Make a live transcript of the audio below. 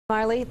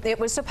Marley, it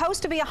was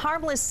supposed to be a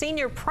harmless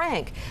senior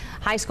prank.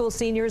 High school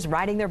seniors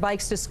riding their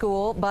bikes to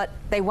school, but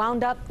they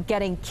wound up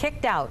getting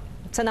kicked out.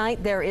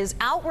 Tonight, there is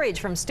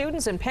outrage from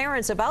students and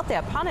parents about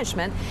that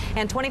punishment.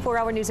 And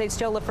 24-hour News 8's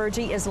Joe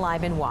LaFurgey is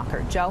live in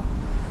Walker. Joe?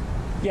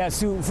 Yeah,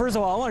 Sue, first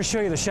of all, I want to show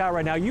you the shot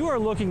right now. You are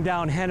looking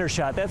down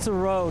Hendershot. That's a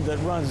road that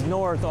runs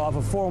north off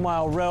of 4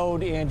 Mile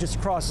Road, and just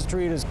across the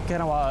street is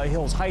Kenowa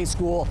Hills High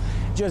School.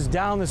 Just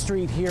down the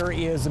street here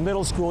is the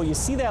middle school. You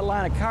see that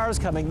line of cars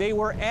coming. They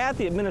were at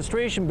the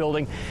administration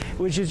building,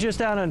 which is just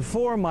down on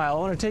 4 Mile. I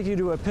want to take you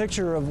to a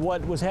picture of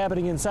what was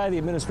happening inside the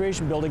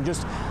administration building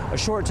just a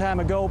short time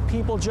ago.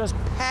 People just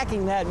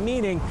packing that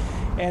meeting.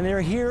 And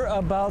they're here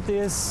about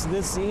this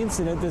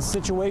incident, this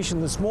situation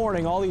this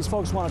morning. All these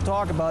folks want to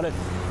talk about it.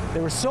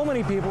 There were so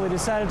many people, they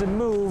decided to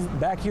move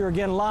back here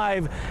again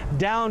live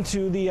down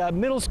to the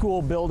middle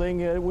school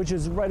building, which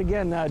is right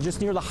again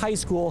just near the high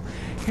school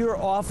here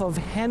off of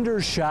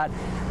Hendershot.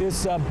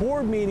 This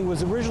board meeting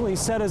was originally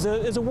set as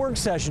a work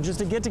session, just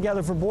to get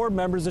together for board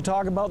members to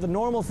talk about the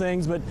normal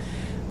things. But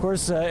of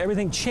course,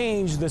 everything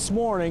changed this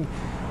morning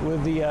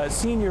with the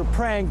senior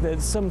prank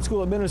that some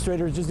school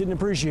administrators just didn't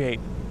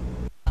appreciate.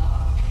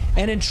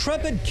 An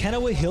intrepid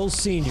Kenowa Hills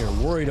senior,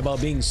 worried about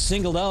being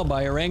singled out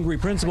by her angry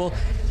principal,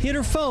 hit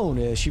her phone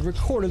as she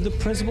recorded the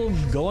principal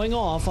going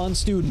off on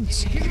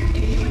students. If you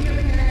and your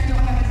parents don't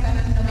have to send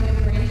us another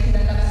grade that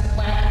end up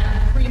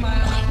splat on 3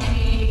 Mile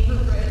Lane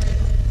bridge,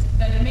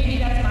 then maybe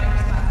that's my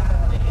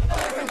responsibility.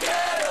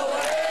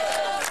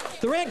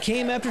 The rant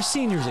came after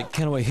seniors at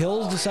Kenowa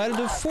Hills decided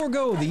to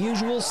forego the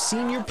usual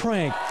senior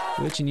prank,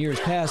 which in years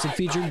past had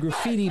featured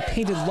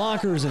graffiti-painted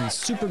lockers and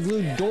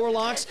super-glued door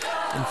locks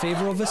in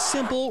favor of a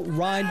simple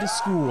ride to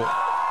school.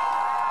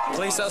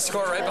 Police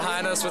escort right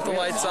behind us with the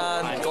lights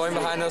on, going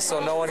behind us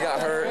so no one got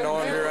hurt, no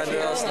one rear-ended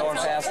us, no one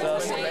passed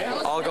us,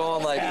 all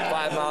going like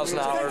 5 miles an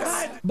hour.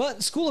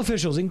 But school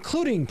officials,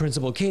 including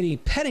Principal Katie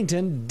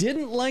Pennington,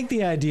 didn't like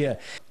the idea.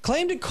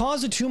 Claimed it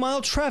caused a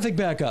 2-mile traffic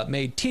backup,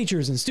 made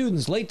teachers and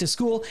students late to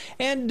school,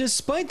 and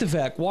despite the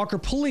fact Walker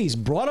police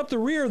brought up the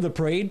rear of the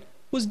parade,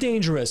 was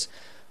dangerous.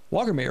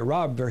 Walker Mayor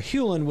Rob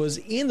Verheulen was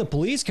in the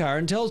police car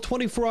and tells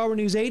 24-hour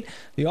News 8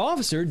 the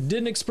officer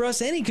didn't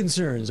express any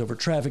concerns over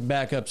traffic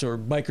backups or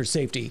biker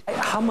safety.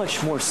 How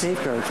much more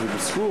safeguards would the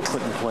school put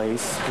in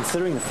place,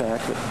 considering the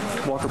fact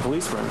that Walker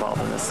police were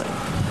involved in this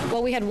thing?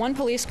 Well, we had one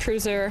police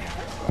cruiser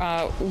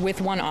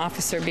with one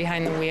officer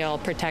behind the wheel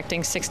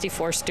protecting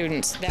 64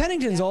 students.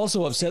 Pennington's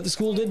also upset the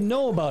school didn't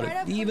know about it,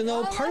 even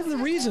though part of the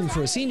reason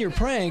for a senior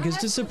prank is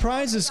to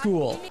surprise the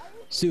school.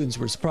 Students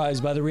were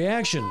surprised by the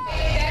reaction.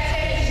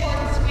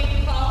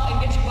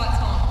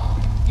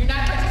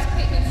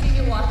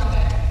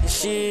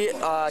 She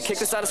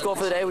kicked us out of school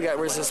for the day. We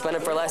were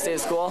suspended for our last day of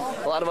school.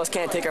 A lot of us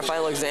can't take our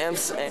final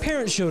exams.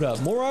 Parents showed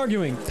up, more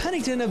arguing.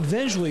 Pennington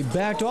eventually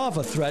backed off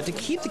a threat to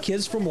keep the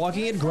kids from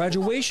walking at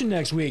graduation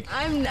next week.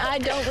 I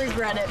don't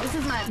regret it. This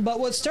is mine.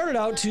 But what started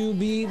out to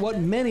be what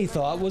many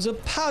thought was a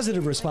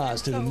positive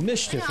response to the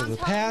mischief of the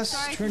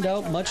past turned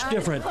out much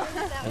different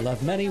and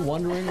left many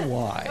wondering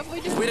why.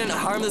 We didn't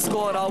harm the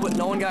school at all, but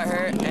no one got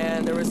hurt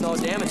and there was no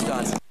damage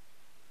done.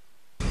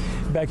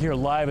 Back here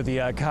live at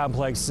the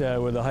complex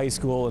where the high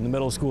school and the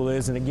middle school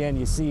is, and again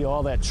you see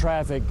all that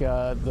traffic.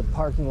 The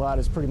parking lot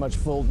is pretty much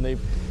full, and they've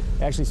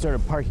actually started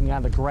parking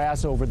on the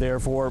grass over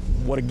there for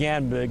what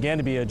again began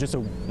to be just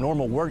a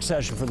normal work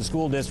session for the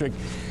school district,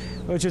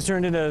 which has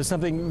turned into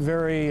something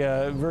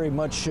very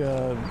much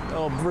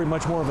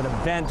more of an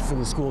event for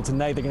the school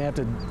tonight. They're going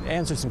to have to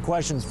answer some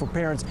questions for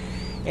parents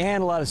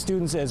and a lot of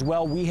students as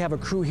well. We have a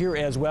crew here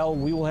as well.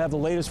 We will have the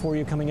latest for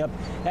you coming up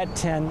at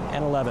 10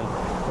 and 11.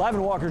 Live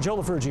in Walker, Joe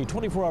LaFurgey,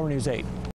 24-hour News 8.